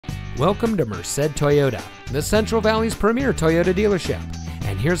Welcome to Merced Toyota, the Central Valley's premier Toyota dealership.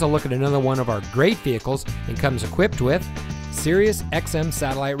 And here's a look at another one of our great vehicles and comes equipped with Sirius XM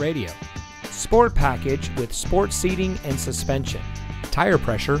satellite radio, sport package with sport seating and suspension, tire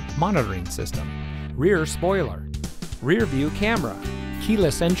pressure monitoring system, rear spoiler, rear view camera,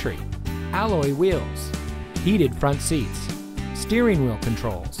 keyless entry, alloy wheels, heated front seats, steering wheel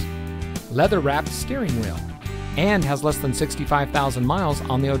controls, leather wrapped steering wheel, and has less than 65,000 miles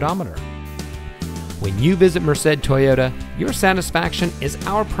on the odometer. When you visit Merced Toyota, your satisfaction is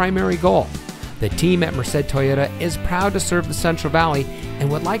our primary goal. The team at Merced Toyota is proud to serve the Central Valley and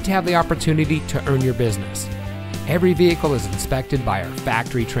would like to have the opportunity to earn your business. Every vehicle is inspected by our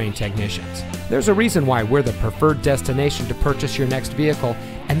factory-trained technicians. There's a reason why we're the preferred destination to purchase your next vehicle,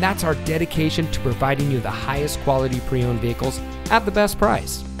 and that's our dedication to providing you the highest quality pre-owned vehicles at the best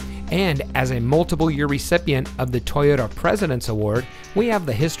price. And as a multiple-year recipient of the Toyota President's Award, we have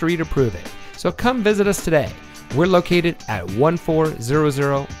the history to prove it. So come visit us today. We're located at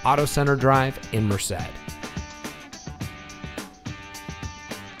 1400 Auto Center Drive in Merced.